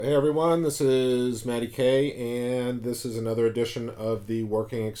Hey everyone, this is Matty K, and this is another edition of the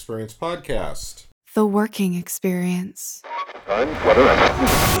Working Experience podcast. The Working Experience.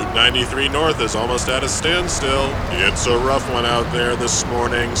 Route 93 North is almost at a standstill. It's a rough one out there this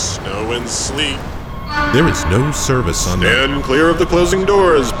morning, snow and sleet. There is no service on the... Stand clear of the closing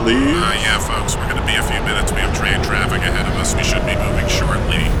doors, please. Yeah, folks, we're gonna be a few minutes. We have train traffic ahead of us. We should be moving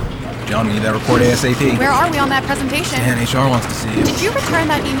shortly. John, we need that report ASAP. Where are we on that presentation? Dan, HR wants to see you. Did you return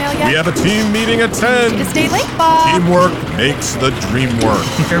that email yet? We have a team meeting at 10. To stay late, Bob. Teamwork makes the dream work.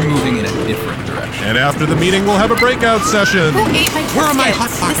 They're moving in a different direction. And after the meeting, we'll have a breakout session. Who ate my Where are my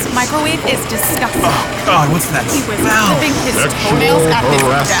biscuits? hot pockets? This microwave is disgusting. Oh, God, what's that He was smell? clipping his Sexual toenails at his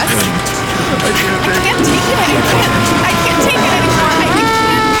desk. harassment. I can't take it anymore. I can't take it anymore. I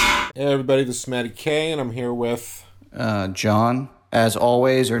can't. Hey everybody, this is Matty K, and I'm here with... John, as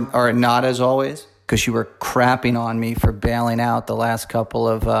always, or not as always, because you were crapping on me for bailing out the last couple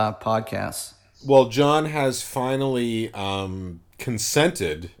of podcasts. Well, John has finally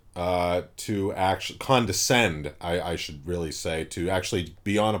consented to actually condescend, I should really say, to actually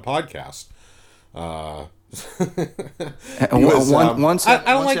be on a podcast. Once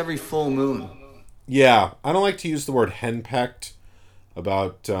every full moon. Yeah, I don't like to use the word henpecked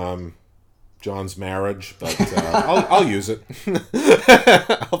about John's marriage, but I'll use it.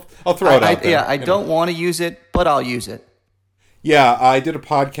 I'll throw it out there. Yeah, I don't want to use it, but I'll use it. Yeah, I did a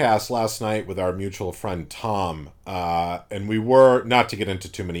podcast last night with our mutual friend Tom, and we were, not to get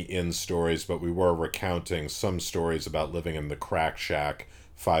into too many stories, but we were recounting some stories about living in the Crack Shack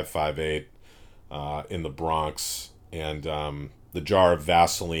 558 in the Bronx, and the jar of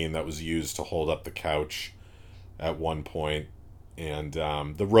Vaseline that was used to hold up the couch at one point, and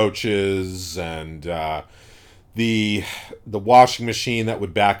the roaches, and the washing machine that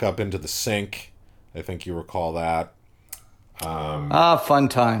would back up into the sink. I think you recall that. Fun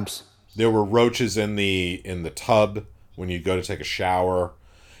times. There were roaches in the tub when you go to take a shower.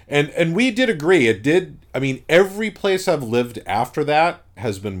 And we did agree. It did. I mean, every place I've lived after that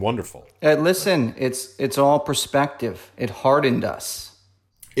has been wonderful. Listen, it's all perspective. It hardened us.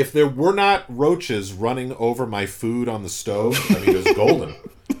 If there were not roaches running over my food on the stove, I mean, it was golden.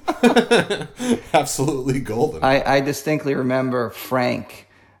 Absolutely golden. I distinctly remember Frank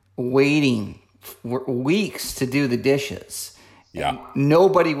waiting for weeks to do the dishes. Yeah.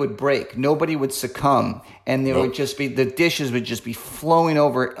 Nobody would break. Nobody would succumb. And there would just be, the dishes would just be flowing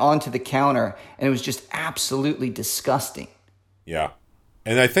over onto the counter. And it was just absolutely disgusting. Yeah.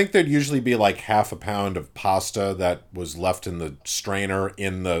 And I think there'd usually be like half a pound of pasta that was left in the strainer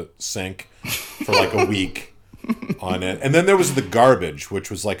in the sink for like a week on it. And then there was the garbage, which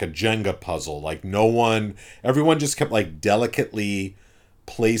was like a Jenga puzzle. Like everyone just kept like delicately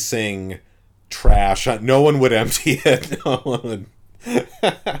placing trash. No one would empty it. No one would.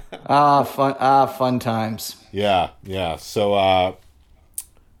 Fun times. Yeah. So I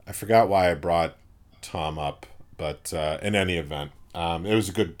forgot why I brought Tom up, but in any event, it was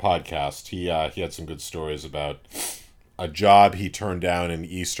a good podcast. He had some good stories about a job he turned down in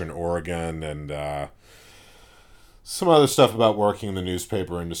Eastern Oregon, and some other stuff about working in the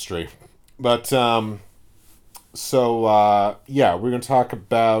newspaper industry. But So, we're going to talk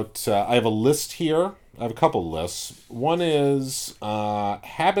about... I have a list here. I have a couple lists. One is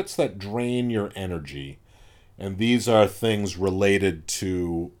habits that drain your energy. And these are things related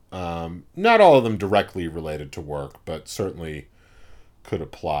to... not all of them directly related to work, but certainly could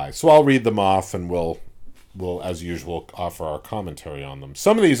apply. So I'll read them off, and we'll as usual, offer our commentary on them.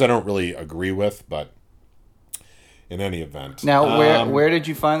 Some of these I don't really agree with, but in any event... Now, where did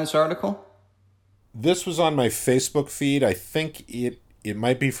you find this article? This was on my Facebook feed. I think it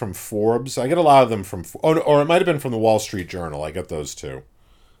might be from Forbes. I get a lot of them from... or it might have been from the Wall Street Journal. I get those too.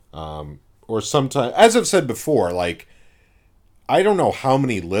 Or sometimes... As I've said before, like, I don't know how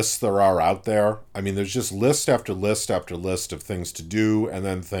many lists there are out there. I mean, there's just list after list after list of things to do and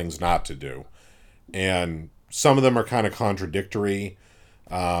then things not to do. And some of them are kind of contradictory.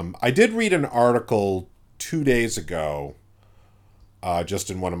 I did read an article 2 days ago, just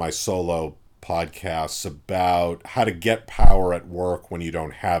in one of my solo podcasts, about how to get power at work when you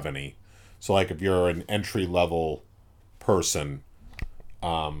don't have any. So like if you're an entry level person,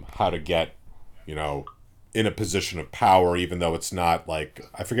 how to get, in a position of power, even though it's not like,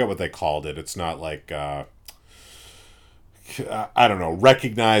 I forget what they called it. It's not like, I don't know,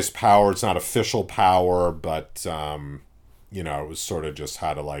 recognized power. It's not official power, but, it was sort of just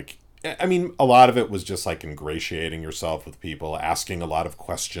how to like, I mean, a lot of it was just like ingratiating yourself with people, asking a lot of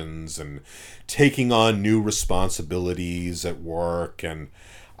questions and taking on new responsibilities at work. And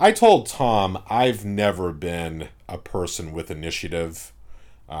I told Tom I've never been a person with initiative.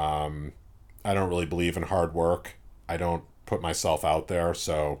 I don't really believe in hard work. I don't put myself out there,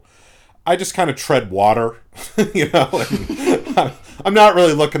 so I just kind of tread water, and I'm not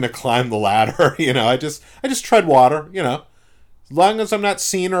really looking to climb the ladder, I just tread water, As long as I'm not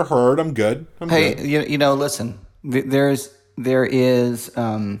seen or heard, I'm good. Hey, good. Listen, there's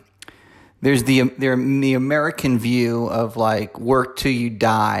the American view of like work till you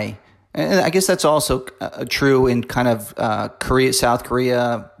die. And I guess that's also true in kind of Korea, South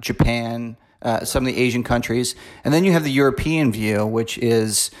Korea, Japan, some of the Asian countries. And then you have the European view, which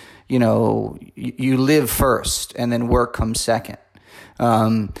is, you live first and then work comes second.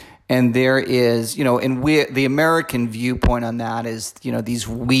 And there is, the American viewpoint on that is, these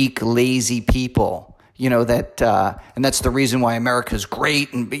weak, lazy people, and that's the reason why America's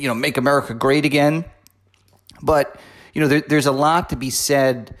great and, make America great again. But, there's a lot to be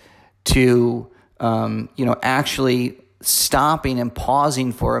said to, actually stopping and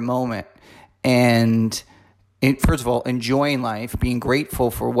pausing for a moment and, first of all, enjoying life, being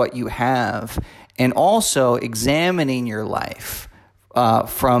grateful for what you have, and also examining your life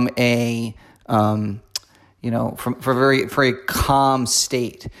from a, from a very, very calm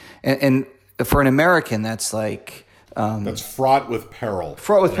state. And for an American, that's like... that's fraught with peril.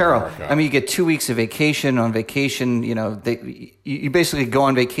 Fraught with peril. America. I mean, you get 2 weeks of vacation. On vacation, you basically go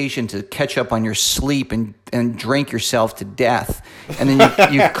on vacation to catch up on your sleep and drink yourself to death. And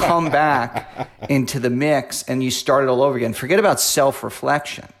then you come back into the mix and you start it all over again. Forget about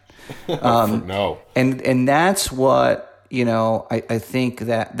self-reflection. No. And that's what, I think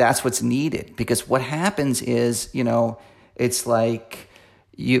that's what's needed. Because what happens is, it's like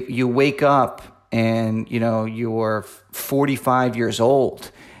you wake up and, you're 45 years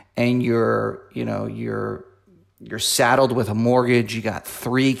old and you're saddled with a mortgage. You got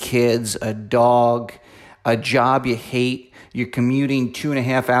 3 kids, a dog, a job you hate. You're commuting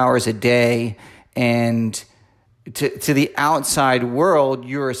 2.5 hours a day. And to the outside world,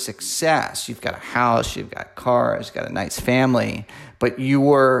 you're a success. You've got a house, you've got cars, you've got a nice family, but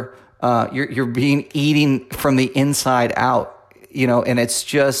you're being eaten from the inside out, and it's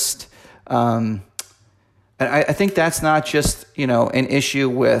just, I think that's not just, an issue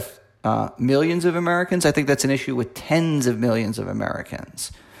with millions of Americans. I think that's an issue with tens of millions of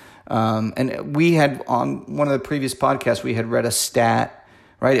Americans. And we had, on one of the previous podcasts, we had read a stat,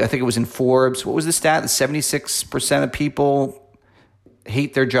 right? I think it was in Forbes. What was the stat? That 76% of people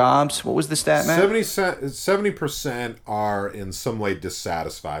hate their jobs. What was the stat, Matt? 70% are in some way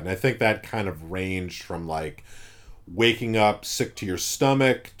dissatisfied. And I think that kind of ranged from like waking up sick to your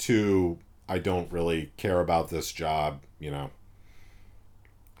stomach to I don't really care about this job,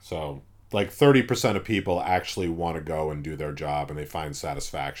 So like 30% of people actually want to go and do their job and they find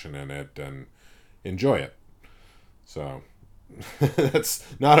satisfaction in it and enjoy it. So that's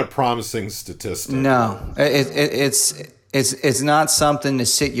not a promising statistic. No, it's not something to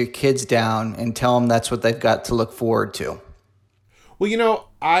sit your kids down and tell them that's what they've got to look forward to. Well,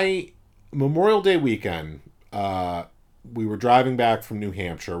 Memorial Day weekend, we were driving back from New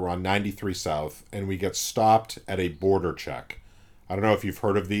Hampshire. We're on 93 South, and we get stopped at a border check. I don't know if you've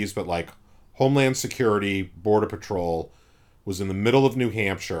heard of these, but like Homeland Security, Border Patrol was in the middle of New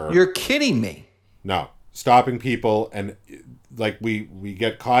Hampshire. You're kidding me. No, stopping people, and like we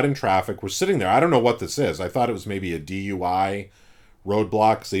get caught in traffic. We're sitting there. I don't know what this is. I thought it was maybe a DUI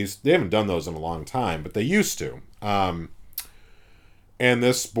roadblock. They haven't done those in a long time, but they used to. And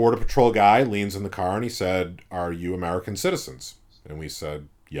this Border Patrol guy leans in the car and he said, "Are you American citizens?" And we said,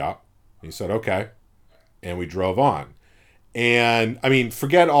 "Yeah." And he said, "Okay." And we drove on. And I mean,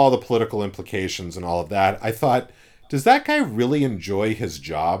 forget all the political implications and all of that. I thought, does that guy really enjoy his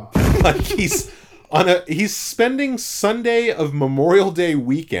job? Like he's spending Sunday of Memorial Day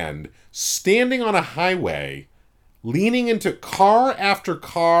weekend standing on a highway, leaning into car after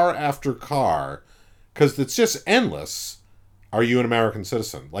car after car, because it's just endless. Are you an American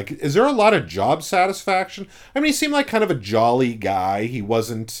citizen? Like, is there a lot of job satisfaction? I mean, he seemed like kind of a jolly guy. He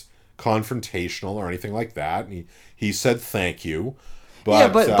wasn't confrontational or anything like that. And he said thank you. But, yeah,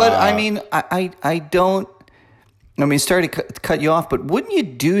 but I mean, I don't... I mean, sorry to cut you off, but wouldn't you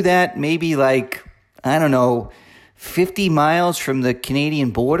do that maybe like, I don't know, 50 miles from the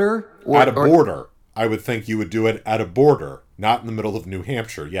Canadian border? At a border. I would think you would do it at a border. Not in the middle of New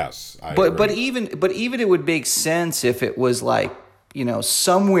Hampshire, yes. But even it would make sense if it was like,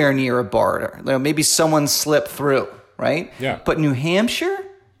 somewhere near a border. Maybe someone slipped through, right? Yeah. But New Hampshire?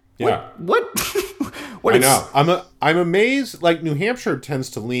 Yeah. What? I know. I'm amazed. Like New Hampshire tends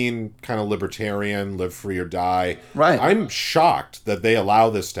to lean kind of libertarian, live free or die. Right. I'm shocked that they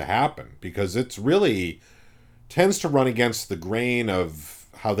allow this to happen because it's really tends to run against the grain of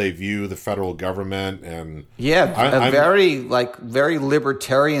how they view the federal government, and Yeah, I'm very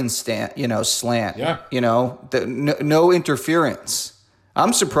libertarian slant. Yeah. No interference.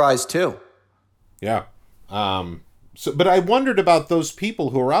 I'm surprised too. Yeah. But I wondered about those people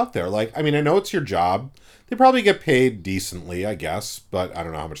who are out there. Like, I mean, I know it's your job. They probably get paid decently, I guess, but I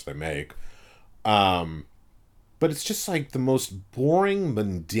don't know how much they make. But it's just like the most boring,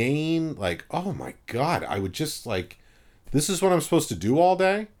 mundane, like, oh my God, I would just like, this is what I'm supposed to do all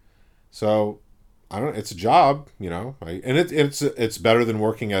day? So, I don't, it's a job, and it's better than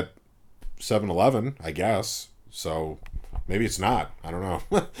working at 7-Eleven, I guess. So, maybe it's not. I don't know.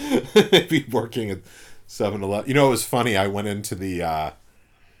 Maybe working at 7-Eleven. It was funny. I went into the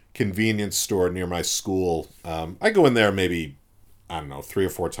convenience store near my school. I go in there maybe, I don't know, 3 or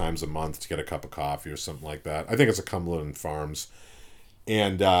 4 times a month to get a cup of coffee or something like that. I think it's a Cumberland Farms.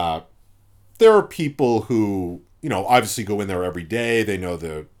 And there are people who, obviously go in there every day. They know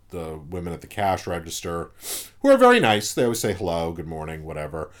the women at the cash register, who are very nice. They always say hello, good morning,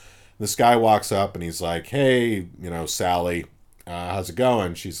 whatever. This guy walks up and he's like, hey, Sally, how's it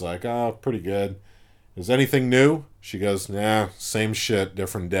going? She's like, oh, pretty good. Is anything new? She goes, nah, same shit,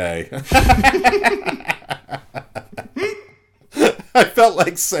 different day. I felt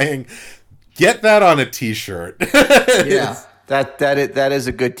like saying, get that on a t-shirt. Yeah, that is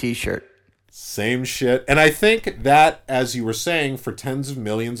a good t-shirt. Same shit. And I think that, as you were saying, for tens of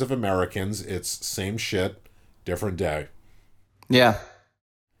millions of Americans, it's same shit, different day. Yeah.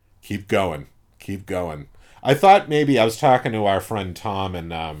 Keep going. Keep going. I thought maybe I was talking to our friend Tom,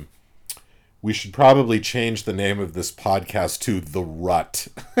 and we should probably change the name of this podcast to The Rut.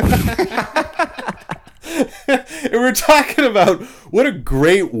 And we're talking about what a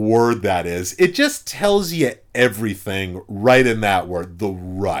great word that is. It just tells you everything right in that word, the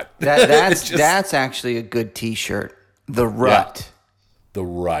rut. That's actually a good t-shirt. The Rut. Yeah, the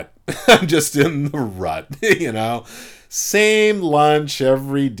rut. I'm just in the rut, Same lunch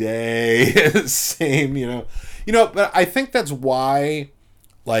every day. Same, but I think that's why,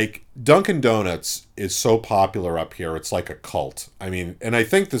 like, Dunkin' Donuts is so popular up here. It's like a cult. I mean, and I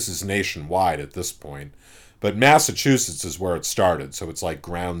think this is nationwide at this point. But Massachusetts is where it started, so it's like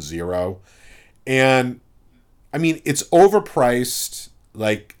ground zero. And, I mean, it's overpriced.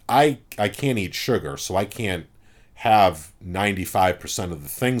 Like, I can't eat sugar, so I can't have 95% of the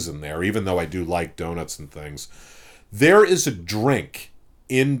things in there, even though I do like donuts and things. There is a drink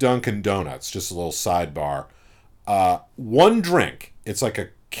in Dunkin' Donuts, just a little sidebar. One drink, it's like a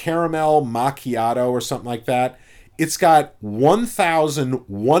caramel macchiato or something like that. It's got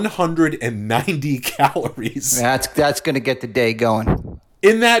 1,190 calories. That's going to get the day going.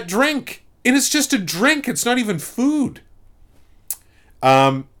 In that drink. And it's just a drink. It's not even food.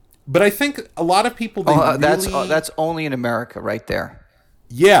 But I think a lot of people... That's only in America right there.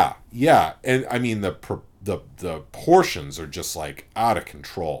 Yeah. And I mean, the portions are just like out of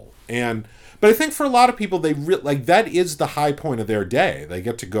control. But I think for a lot of people, that is the high point of their day. They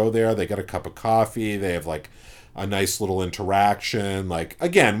get to go there. They get a cup of coffee. They have like a nice little interaction. Like,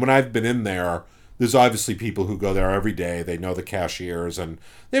 again, when I've been in there, there's obviously people who go there every day. They know the cashiers, and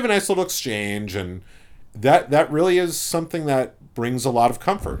they have a nice little exchange, and that really is something that brings a lot of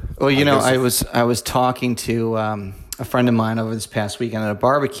comfort. Well, I was talking to a friend of mine over this past weekend at a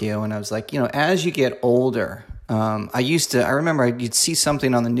barbecue, and I was like, as you get older, I remember you'd see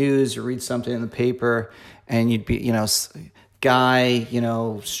something on the news or read something in the paper, and you'd be, guy,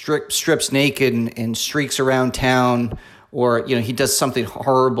 strips naked and streaks around town, or, he does something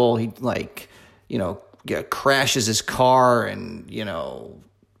horrible. He crashes his car and,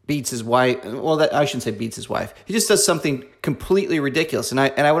 beats his wife. Well, I shouldn't say beats his wife. He just does something completely ridiculous. And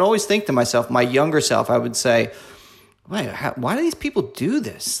I would always think to myself, my younger self, I would say, why do these people do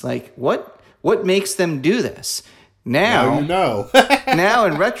this? Like, what makes them do this? Now now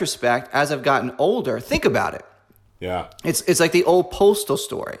in retrospect, as I've gotten older, think about it. Yeah. It's like the old postal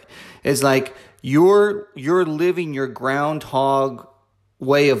story. It's like you're living your groundhog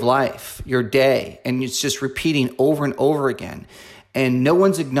way of life, your day, and it's just repeating over and over again. And no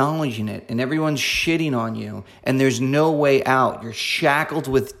one's acknowledging it, and everyone's shitting on you, and there's no way out. You're shackled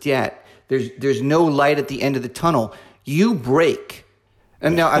with debt. There's no light at the end of the tunnel. You break.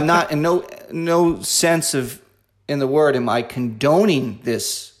 And now I'm not in no sense of in the word am I condoning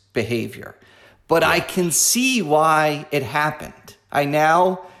this behavior. But I can see why it happened. I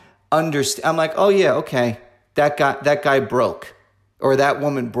now understand. I'm like, oh yeah, okay. That guy broke, or that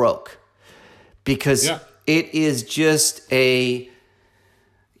woman broke, because it is just a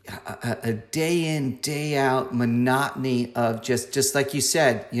day in, day out monotony of just like you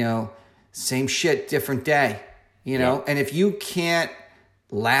said, same shit, different day, and if you can't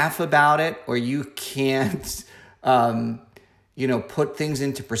laugh about it or you can't, put things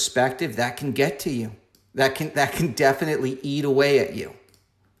into perspective, that can get to you. That can definitely eat away at you.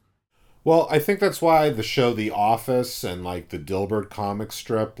 Well, I think that's why the show The Office and like the Dilbert comic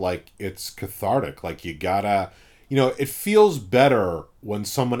strip, like it's cathartic. Like you gotta, it feels better when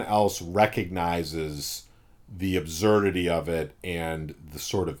someone else recognizes the absurdity of it and the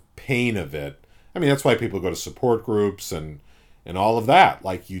sort of pain of it. I mean, that's why people go to support groups and all of that.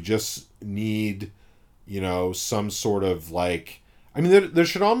 Like you just need, some sort of like, I mean, there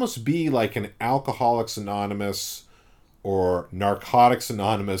should almost be like an Alcoholics Anonymous or Narcotics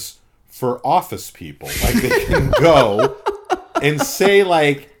Anonymous for office people. Like they can go and say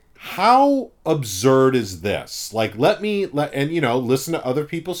like, how absurd is this? Like, listen to other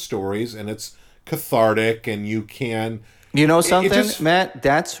people's stories, and it's cathartic, and you can... You know something, Matt?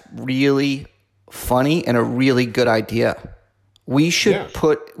 That's really funny and a really good idea. We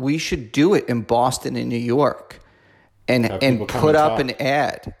should do it in Boston and New York and put up an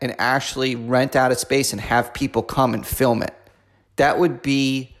ad and actually rent out a space and have people come and film it. That would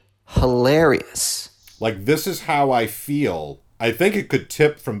be hilarious. Like, this is how I feel. I think it could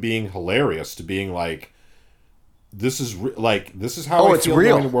tip from being hilarious to being like, this is how I feel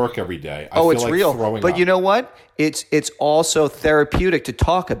going to work every day. I feel it's like real. Throwing but up. You know what? It's also therapeutic to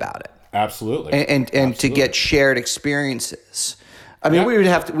talk about it. Absolutely. And to get shared experiences. I mean, we'd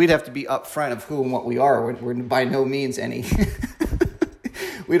have to be upfront of who and what we are. We're by no means any.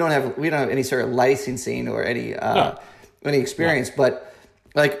 we don't have any sort of licensing or any experience. No. But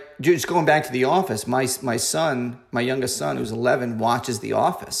like, just going back to The Office, my youngest son, who's 11, watches The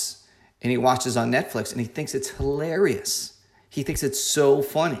Office, and he watches on Netflix, and he thinks it's hilarious. He thinks it's so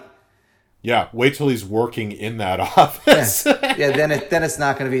funny. Yeah, wait till he's working in that office. Then it's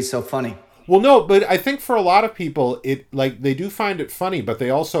not going to be so funny. Well, no, but I think for a lot of people, it like they do find it funny, but they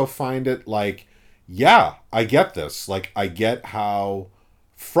also find it like, yeah, I get this. Like, I get how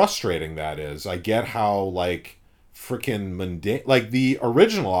frustrating that is. I get how like freaking mundane. Like the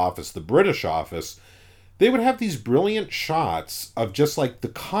original Office, the British Office, they would have these brilliant shots of just like the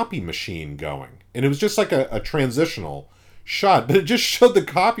copy machine going, and it was just like a transitional shot, but it just showed the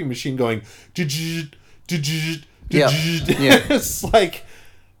copy machine going. It's like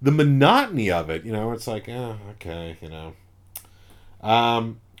the monotony of it, it's like, okay,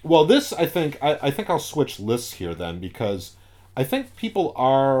 well, this, I think I'll switch lists here then, because I think people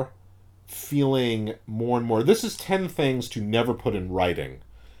are feeling more and more, this is 10 things to never put in writing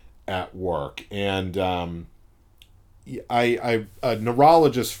at work. And a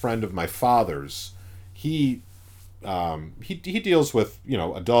neurologist friend of my father's, he deals with,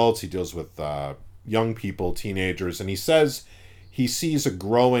 adults, he deals with young people, teenagers, and he says he sees a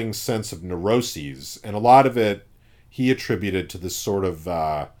growing sense of neuroses, and a lot of it he attributed to this sort of,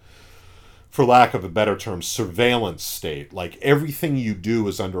 for lack of a better term, surveillance state. Like everything you do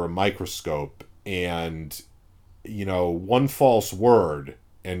is under a microscope, and, one false word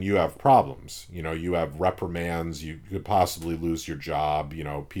and you have problems. You have reprimands, you could possibly lose your job.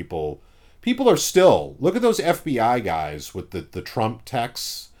 People are still, look at those FBI guys with the Trump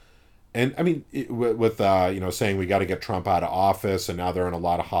texts. And I mean, with saying we got to get Trump out of office, and now they're in a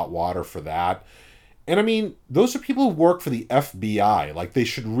lot of hot water for that. And I mean, those are people who work for the FBI. Like, they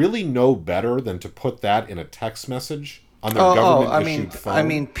should really know better than to put that in a text message on their government-issued phone. I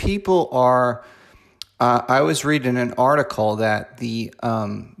mean, people are. I was reading an article that the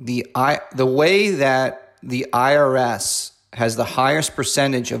way that the IRS has the highest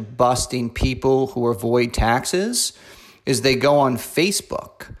percentage of busting people who avoid taxes is they go on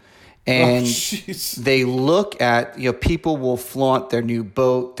Facebook. And they look at, people will flaunt their new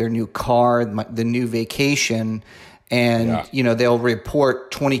boat, their new car, the new vacation, and, they'll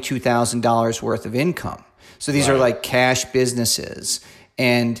report $22,000 worth of income. So these are like cash businesses,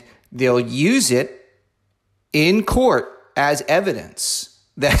 and they'll use it in court as evidence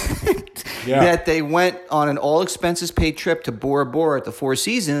that that they went on an all expenses paid trip to Bora Bora at the Four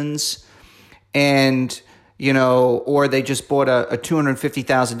Seasons, and or they just bought a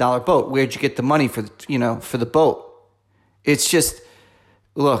 $250,000 boat. Where'd you get the money for the boat? It's just,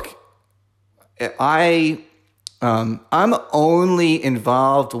 look, I'm only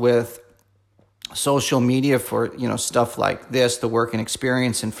involved with social media for, stuff like this, the work and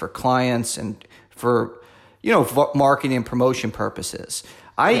experience, and for clients, and for, marketing and promotion purposes.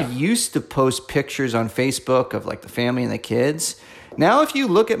 I used to post pictures on Facebook of like the family and the kids. Now, if you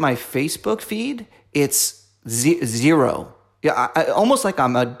look at my Facebook feed, it's zero. Yeah, almost like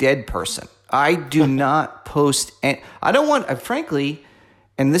I'm a dead person. I do not post, and I don't want, frankly,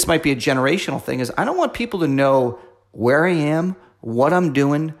 and this might be a generational thing, is I don't want people to know where I am, what I'm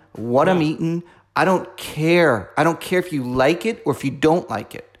doing, what I'm eating. I don't care. I don't care if you like it or if you don't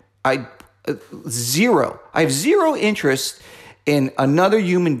like it. I have zero interest in another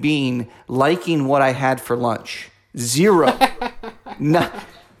human being liking what I had for lunch. Zero.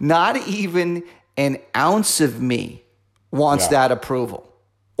 Not even an ounce of me wants that approval.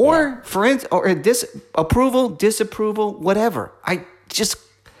 Or approval, disapproval, whatever. I just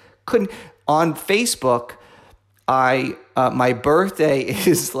couldn't. On Facebook, my birthday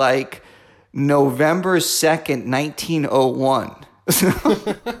is like November 2nd, 1901.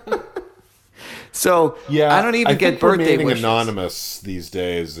 So I don't even get birthday wishes. Anonymous these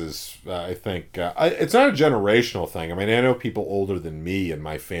days is, I think, it's not a generational thing. I mean, I know people older than me in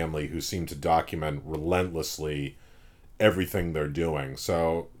my family who seem to document relentlessly everything they're doing.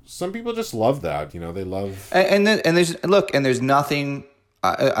 So some people just love that. They love. And there's nothing.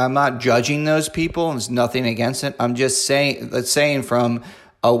 I'm not judging those people. There's nothing against it. I'm just saying from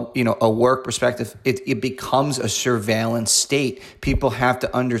a work perspective, it becomes a surveillance state. People have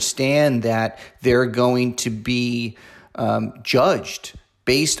to understand that they're going to be judged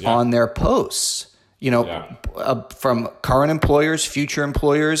based on their posts. From current employers, future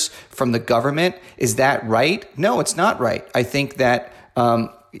employers, from the government. Is that right? No, it's not right. I think that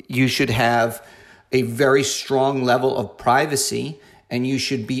you should have a very strong level of privacy, and you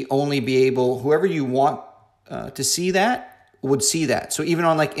should only be able, whoever you want to see that, would see that. So even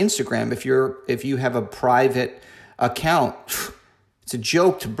on like Instagram, if you have a private account, it's a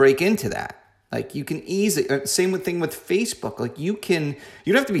joke to break into that. Like you can easily, same thing with Facebook. Like you don't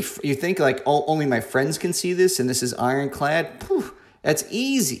have to be, you think like, oh, only my friends can see this and this is ironclad. Poof, that's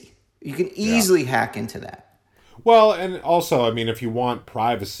easy. You can easily hack into that. Well, and also, I mean, if you want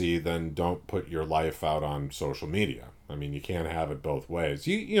privacy, then don't put your life out on social media. I mean, you can't have it both ways.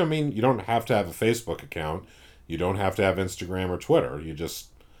 You don't have to have a Facebook account. You don't have to have Instagram or Twitter. You just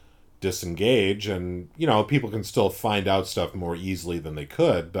disengage and, people can still find out stuff more easily than they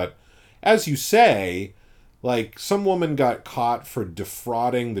could. But as you say, like some woman got caught for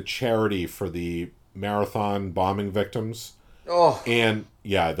defrauding the charity for the marathon bombing victims. Oh. And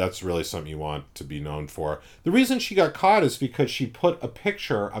yeah, that's really something you want to be known for. The reason she got caught is because she put a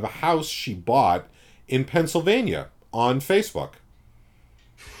picture of a house she bought in Pennsylvania on Facebook.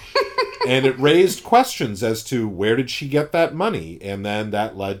 And it raised questions as to where did she get that money? And then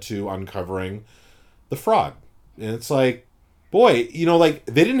that led to uncovering the fraud. And it's like, boy, they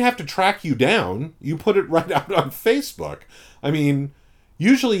didn't have to track you down. You put it right out on Facebook. I mean,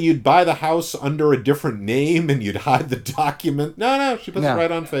 usually you'd buy the house under a different name and you'd hide the document. No, she puts it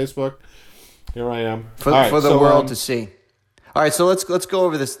right on Facebook. Here I am. For the world to see. All right, so let's go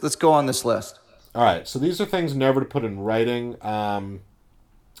over this. Let's go on this list. All right, so these are things never to put in writing.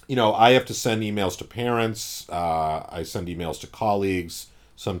 I have to send emails to parents. I send emails to colleagues,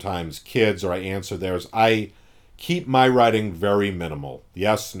 sometimes kids, or I answer theirs. I keep my writing very minimal.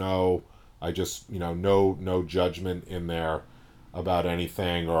 Yes, no. I just, no judgment in there about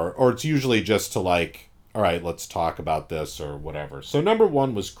anything. Or it's usually just to like, all right, let's talk about this or whatever. So number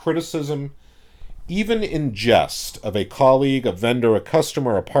one was criticism, even in jest, of a colleague, a vendor, a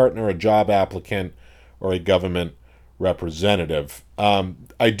customer, a partner, a job applicant, or a government representative.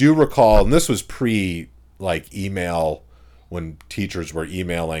 I do recall, and this was email, when teachers were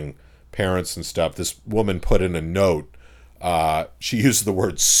emailing parents and stuff, this woman put in a note, she used the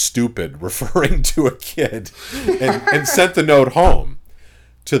word stupid, referring to a kid, and sent the note home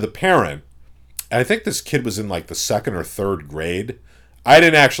to the parent. And I think this kid was in like the second or third grade. I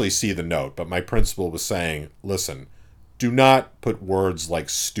didn't actually see the note, but my principal was saying, listen, do not put words like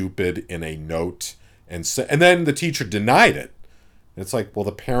stupid in a note. And then the teacher denied it. And it's like, well,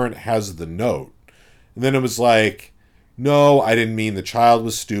 the parent has the note. And then it was like, no, I didn't mean the child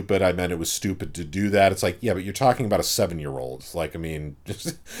was stupid. I meant it was stupid to do that. It's like, yeah, but you're talking about a 7-year-old. It's like, I mean,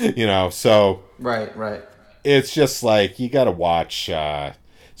 just, so. Right. It's just like, you got to watch.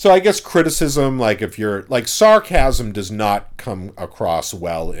 So I guess criticism, like if you're, like sarcasm does not come across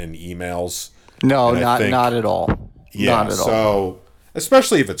well in emails. No, not at all. Yeah, not at all. So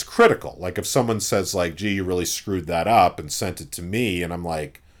especially if it's critical. Like if someone says like, gee, you really screwed that up and sent it to me. And I'm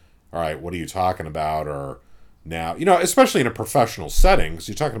like, all right, what are you talking about? Or now, especially in a professional setting, because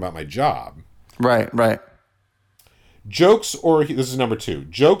you're talking about my job. Right. This is number 2,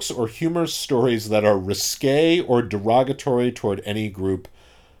 jokes or humorous stories that are risque or derogatory toward any group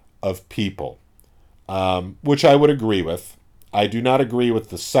of people, which I would agree with. I do not agree with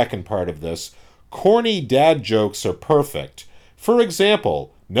the second part of this. Corny dad jokes are perfect. For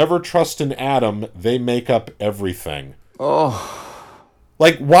example, never trust an atom, they make up everything. Oh.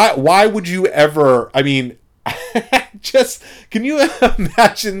 Like, why would you ever, I mean, Just, can you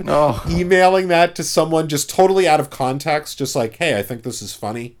imagine emailing that to someone just totally out of context? Just like, hey, I think this is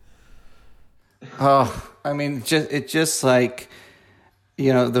funny. Oh, I mean, just like,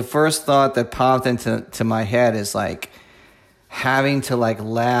 the first thought that popped into my head is like having to like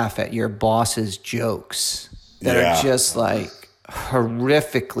laugh at your boss's jokes that are just like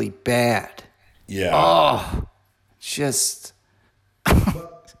horrifically bad. Yeah. Oh, just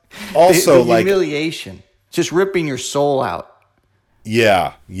also the humiliation, just ripping your soul out.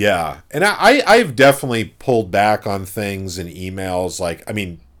 Yeah. And I've definitely pulled back on things in emails. Like, I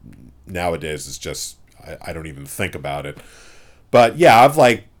mean, nowadays it's just, I don't even think about it. But yeah, I've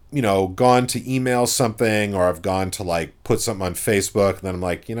like, gone to email something, or I've gone to like put something on Facebook, and then I'm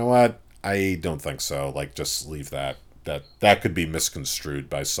like, you know what? I don't think so. Like, just leave that. That could be misconstrued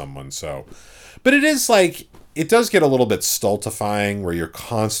by someone. So, but it is like, it does get a little bit stultifying where you're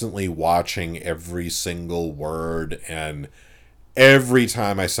constantly watching every single word, and every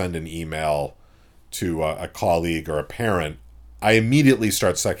time I send an email to a colleague or a parent, I immediately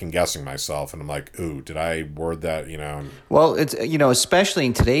start second guessing myself, and I'm like, ooh, did I word that, Well, it's, especially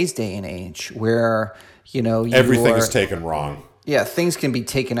in today's day and age where, everything is taken wrong. Yeah, things can be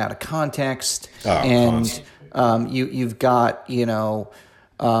taken out of context, and you've got, you've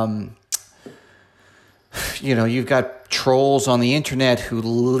got trolls on the internet who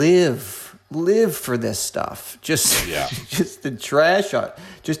live for this stuff, just to trash on,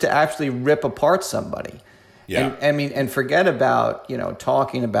 just to actually rip apart somebody. Yeah. And forget about,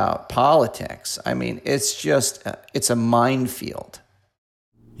 talking about politics. I mean, it's just, it's a minefield.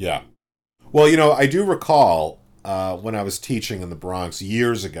 Yeah. Well, I do recall when I was teaching in the Bronx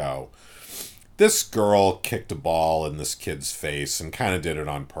years ago, this girl kicked a ball in this kid's face and kind of did it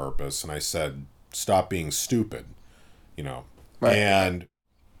on purpose. And I said, stop being stupid, Right. And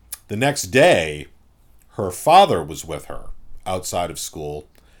the next day, her father was with her outside of school.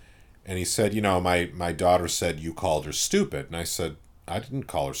 And he said, my daughter said you called her stupid. And I said, I didn't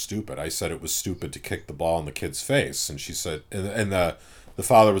call her stupid. I said it was stupid to kick the ball in the kid's face. And she said, and the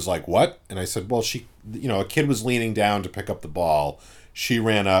father was like, what? And I said, well, she, a kid was leaning down to pick up the ball. She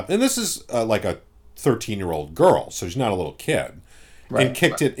ran up, and this is like a 13-year-old girl, so she's not a little kid, right, and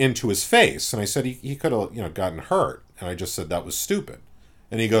kicked it into his face. And I said, he could have, gotten hurt. And I just said that was stupid.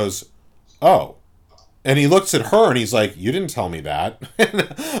 And he goes, oh. And he looks at her and he's like, you didn't tell me that.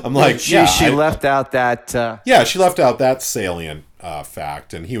 I'm like, she left out that. She left out that salient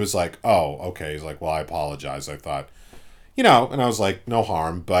fact. And he was like, oh, okay. He's like, well, I apologize. I thought, and I was like, no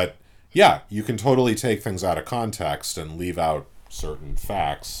harm. But yeah, you can totally take things out of context and leave out certain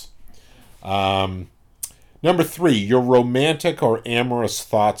facts. Number 3, your romantic or amorous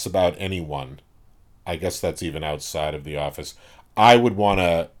thoughts about anyone. I guess that's even outside of the office. I would want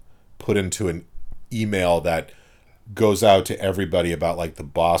to put into an email that goes out to everybody about like the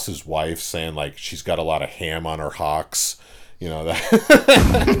boss's wife saying like she's got a lot of ham on her hocks, that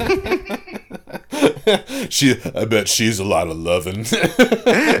I bet she's a lot of loving.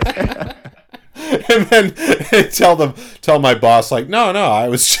 And then tell my boss like, no, I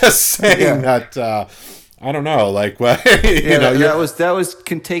was just saying that I don't know, like what that was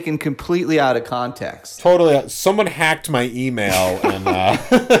taken completely out of context. Totally, someone hacked my email and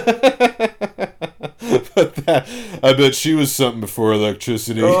but that, I bet she was something before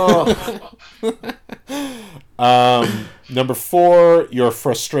electricity. Oh. Number 4, your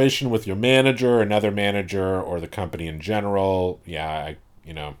frustration with your manager, another manager, or the company in general. Yeah,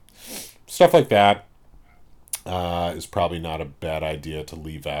 stuff like that is probably not a bad idea to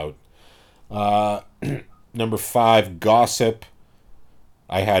leave out. Number 5, gossip.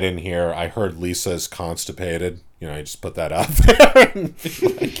 I had in here, I heard Lisa's constipated. I just put that out there. And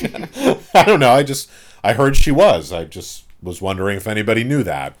I don't know. I heard she was. I just was wondering if anybody knew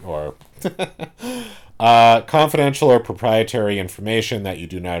that. Or confidential or proprietary information that you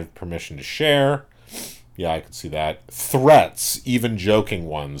do not have permission to share. Yeah, I can see that. Threats, even joking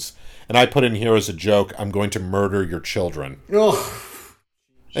ones. And I put in here as a joke, I'm going to murder your children. Oh.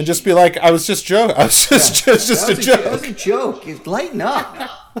 And just be like, I was just joking. I was just a joke. That was a joke. Lighten up.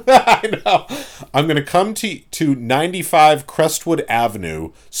 I know. I'm going to come to 95 Crestwood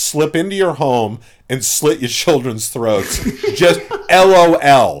Avenue, slip into your home, and slit your children's throats. Just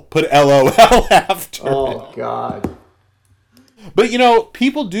LOL. Put LOL after it. Oh, God. But,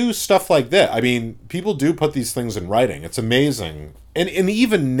 people do stuff like that. I mean, people do put these things in writing. It's amazing. And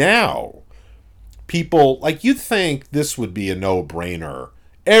even now, people, like, you'd think this would be a no-brainer.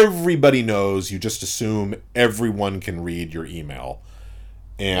 Everybody knows, you just assume everyone can read your email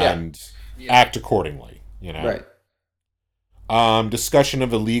and act accordingly, Right. Discussion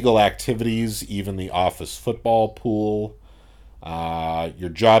of illegal activities, even the office football pool. Your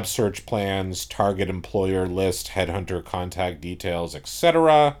job search plans, target employer list, headhunter contact details,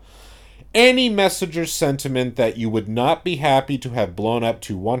 etc. Any message or sentiment that you would not be happy to have blown up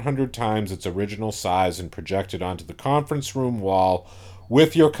to 100 times its original size and projected onto the conference room wall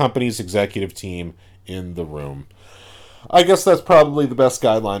with your company's executive team in the room. I guess that's probably the best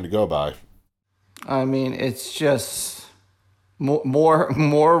guideline to go by. I mean, it's just more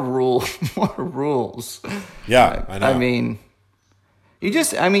rules. Yeah, I know. I mean, you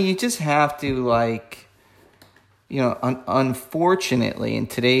just have to, like, unfortunately, in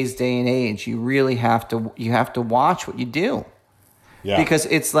today's day and age, you really have to watch what you do. Yeah. Because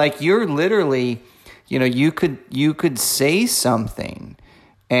it's like you're literally, you could say something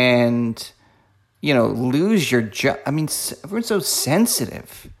and, lose your job. I mean, everyone's so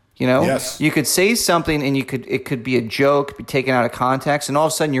sensitive. Yes. You could say something and it could be a joke, be taken out of context, and all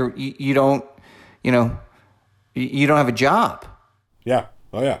of a sudden you don't have a job. Yeah.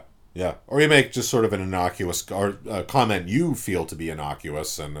 Oh yeah. Yeah. Or you make just sort of an innocuous or comment you feel to be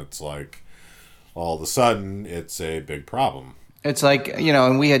innocuous, and it's like all of a sudden it's a big problem. It's like,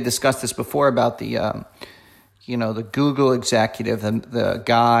 and we had discussed this before about the the Google executive, the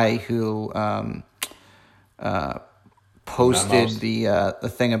guy who posted the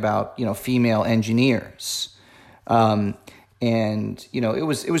thing about female engineers, and it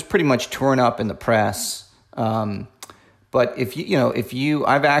was pretty much torn up in the press. But if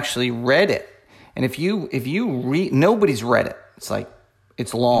I've actually read it, and if you read, nobody's read it.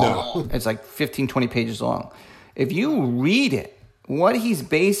 It's long. No. It's like 15, 20 pages long. If you read it, what he's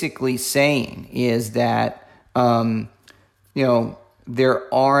basically saying is that there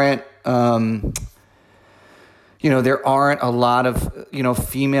aren't a lot of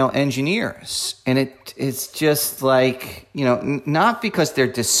female engineers, and it's just like not because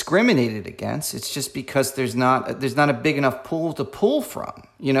they're discriminated against. It's just because there's not a big enough pool to pull from,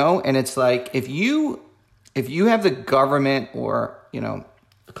 and it's like if you have the government or a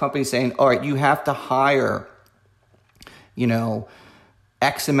company saying, all right, you have to hire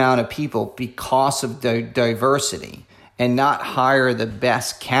X amount of people because of the diversity and not hire the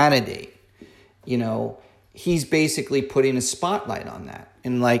best candidate, he's basically putting a spotlight on that.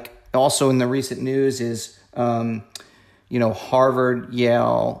 And like also in the recent news is, Harvard,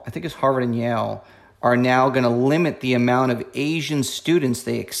 Yale, I think it's Harvard and Yale are now going to limit the amount of Asian students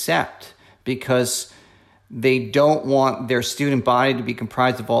they accept because they don't want their student body to be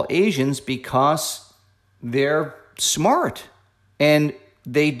comprised of all Asians because they're smart and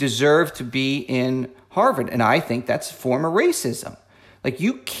they deserve to be in Harvard. And I think that's a form of racism. Like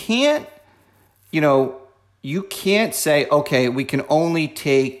you can't say, okay, we can only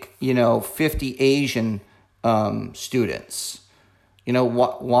take, 50 Asian students.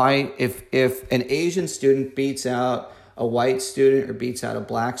 Why? If an Asian student beats out a white student or beats out a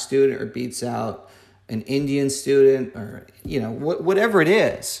black student or beats out an Indian student or, whatever it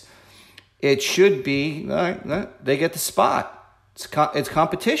is, it should be, they get the spot. It's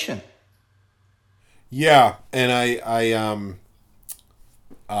competition. Yeah, and I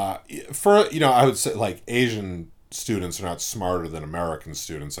would say like Asian students are not smarter than American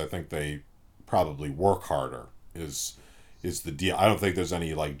students. I think they probably work harder is the deal. I don't think there's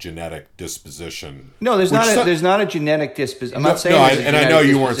any like genetic disposition. No, there's not a genetic disposition. I'm not saying and I know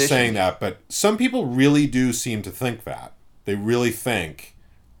you weren't saying that, but some people really do seem to think that. They really think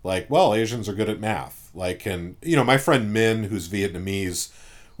like, well, Asians are good at math. Like, and my friend Min, who's Vietnamese,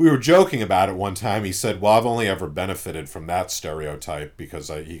 we were joking about it one time. He said, well, I've only ever benefited from that stereotype because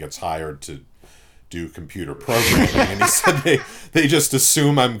he gets hired to do computer programming. And he said they just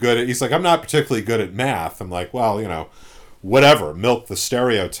assume I'm good at, he's like, I'm not particularly good at math. I'm like, well, whatever, milk the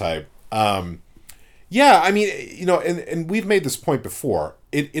stereotype. Yeah, I mean, and we've made this point before.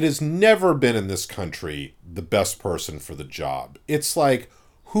 It has never been in this country the best person for the job. It's like,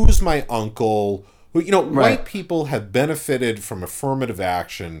 who's my uncle? Right. White people have benefited from affirmative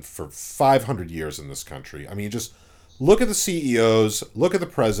action for 500 years in this country. I mean, just look at the CEOs, look at the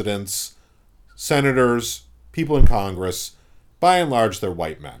presidents, senators, people in Congress. By and large, they're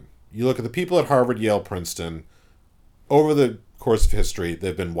white men. You look at the people at Harvard, Yale, Princeton. Over the course of history,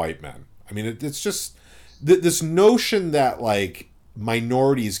 they've been white men. I mean, it's just this notion that like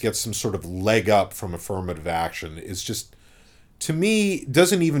minorities get some sort of leg up from affirmative action is just, to me,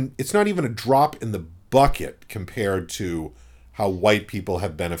 it's not even a drop in the bucket compared to how white people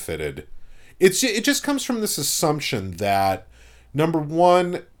have benefited. It just comes from this assumption that, number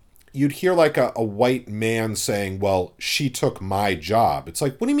one, you'd hear like a white man saying, well, she took my job. It's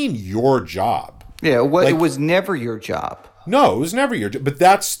like, what do you mean your job? Yeah, it was never your job. No, it was never your job. But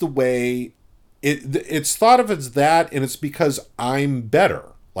that's the way it's thought of as that, and it's because I'm better.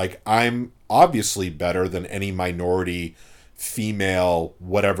 Like, I'm obviously better than any minority, female,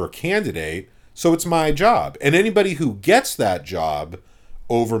 whatever candidate. So it's my job. And anybody who gets that job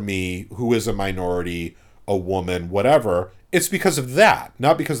over me, who is a minority, a woman, whatever, it's because of that,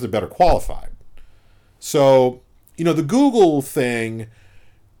 not because they're better qualified. So, the Google thing,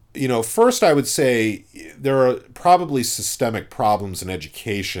 first I would say there are probably systemic problems in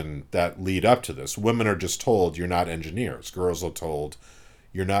education that lead up to this. Women are just told you're not engineers. Girls are told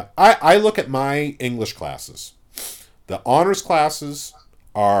you're not. I look at my English classes. The honors classes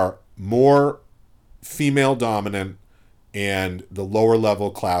are more female dominant, and the lower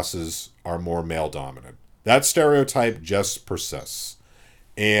level classes are more male dominant. That stereotype just persists.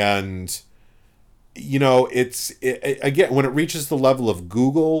 And again, when it reaches the level of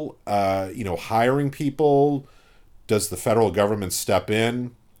Google, hiring people, does the federal government step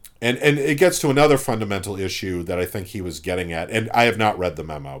in? And it gets to another fundamental issue that I think he was getting at. And I have not read the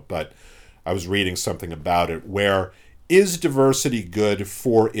memo, but I was reading something about it, where is diversity good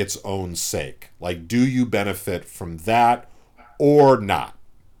for its own sake? Like, do you benefit from that or not?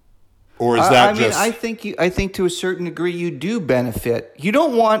 Or is that just... I think to a certain degree you do benefit. You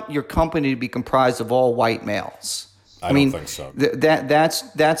don't want your company to be comprised of all white males. I don't think so.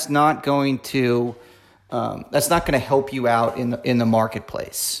 That's not going to help you out in the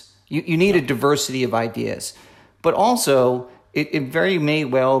marketplace. You need a diversity of ideas, but also it very may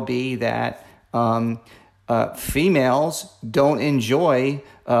well be that females don't enjoy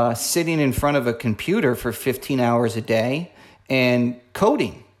sitting in front of a computer for 15 hours a day and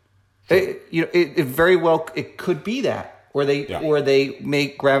coding. It very well it could be that, or they may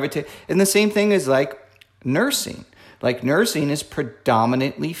gravitate. And the same thing is like nursing. Like, nursing is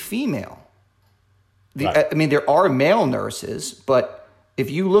predominantly female. Right. I mean, there are male nurses, but if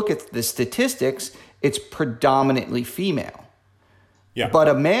you look at the statistics, it's predominantly female. Yeah. But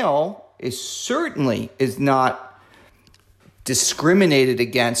a male is not discriminated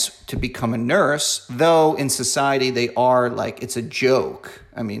against to become a nurse, though in society they are, like, it's a joke.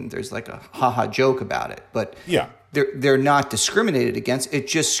 I mean, there's like a haha joke about it, but yeah, they're not discriminated against. It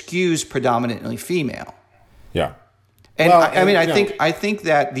just skews predominantly female. Yeah. And I think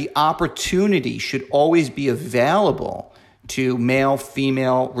that the opportunity should always be available to male,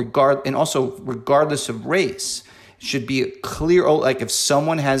 female, regardless of race. It should be clear, like, if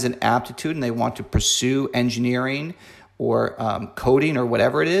someone has an aptitude and they want to pursue engineering or coding or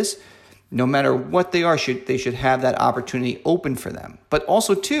whatever it is, no matter what they are, they should have that opportunity open for them. But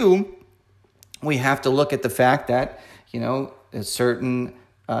also, too, we have to look at the fact that, certain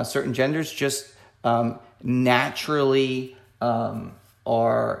genders just naturally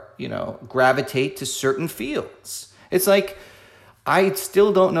are, gravitate to certain fields. It's like, I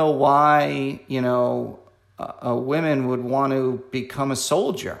still don't know why, a women would want to become a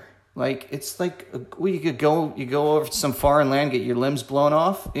soldier. Like, it's like, well, you go over to some foreign land, get your limbs blown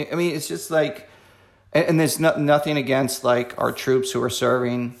off. I mean, it's just like, and there's nothing against, like, our troops who are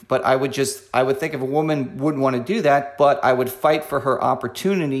serving, but I would think if a woman wouldn't want to do that, but I would fight for her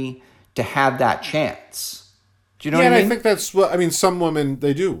opportunity to have that chance. Do you know what I mean? Yeah, and I think that's what, some women,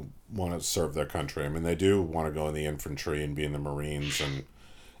 they do want to serve their country. I mean, they do want to go in the infantry and be in the Marines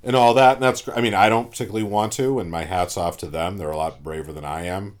and all that. And that's, I don't particularly want to, and my hat's off to them. They're a lot braver than I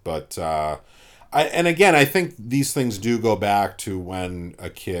am. But, I think these things do go back to when a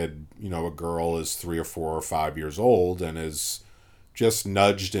kid, a girl is 3 or 4 or 5 years old and is just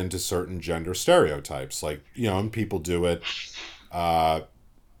nudged into certain gender stereotypes. Like, and people do it,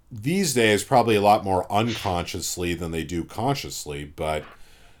 these days probably a lot more unconsciously than they do consciously, but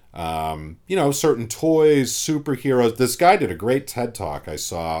certain toys, superheroes. This guy did a great TED Talk I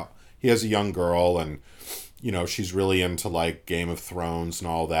saw. He has a young girl, and she's really into, like, Game of Thrones and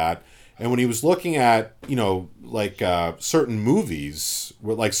all that. And when he was looking at certain movies,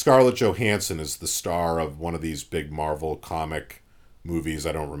 where, like, Scarlett Johansson is the star of one of these big Marvel comic movies.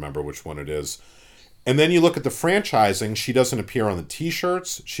 I don't remember which one it is. And then you look at the franchising, she doesn't appear on the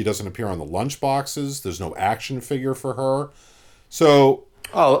t-shirts. She doesn't appear on the lunchboxes. There's no action figure for her. So...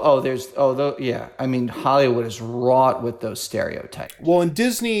 yeah. I mean, Hollywood is wrought with those stereotypes. Well, and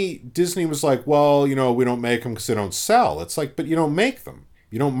Disney was like, well, we don't make them because they don't sell. It's like, but you don't make them.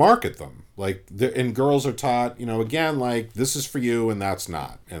 You don't market them. Like, and girls are taught, again, like, this is for you and that's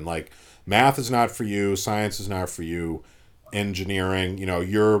not. And, like, math is not for you. Science is not for you. Engineering,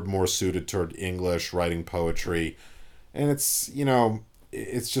 you're more suited toward English, writing poetry. And it's,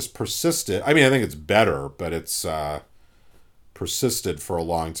 it's just persistent. I mean, I think it's better, but it's persisted for a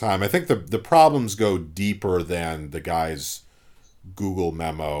long time. I think the problems go deeper than the guy's Google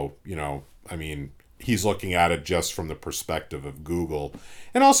memo. I mean, he's looking at it just from the perspective of Google.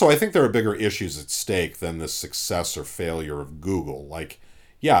 And also, I think there are bigger issues at stake than the success or failure of Google. Like,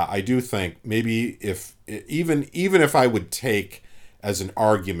 yeah, I do think maybe even if I would take as an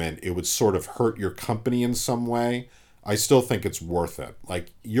argument, it would sort of hurt your company in some way, I still think it's worth it.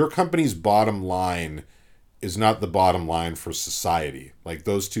 Like, your company's bottom line is not the bottom line for society. Like,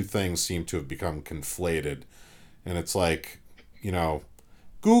 those two things seem to have become conflated. And it's like,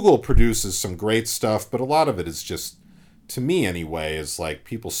 Google produces some great stuff, but a lot of it is just, to me anyway, is like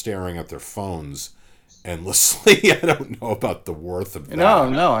people staring at their phones endlessly. I don't know about the worth of that.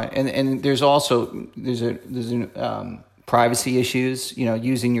 No, and there's also privacy issues.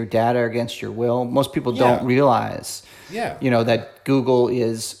 Using your data against your will. Most people don't realize. Yeah. That Google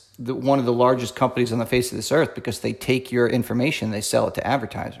is one of the largest companies on the face of this earth because they take your information, they sell it to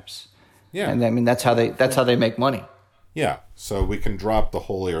advertisers. Yeah, and I mean that's how they make money. Yeah, so we can drop the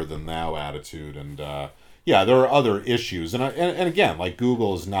holier than thou attitude, and there are other issues, and again, like,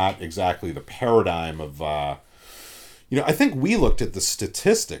 Google is not exactly the paradigm of, I think we looked at the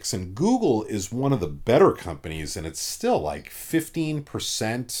statistics, and Google is one of the better companies, and it's still like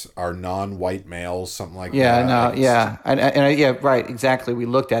 15% are non-white males, something like that. Right, exactly. We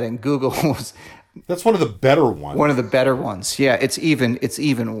looked at it, and Google was. That's one of the better ones. One of the better ones. Yeah, it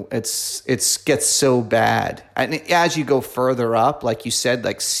gets so bad. And as you go further up, like you said,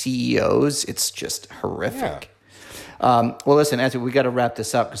 like CEOs, it's just horrific. Yeah. Well, listen, Anthony, we got to wrap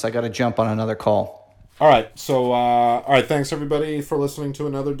this up because I got to jump on another call. All right. So, thanks everybody for listening to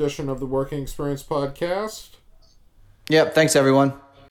another edition of the Working Experience Podcast. Yep. Thanks, everyone.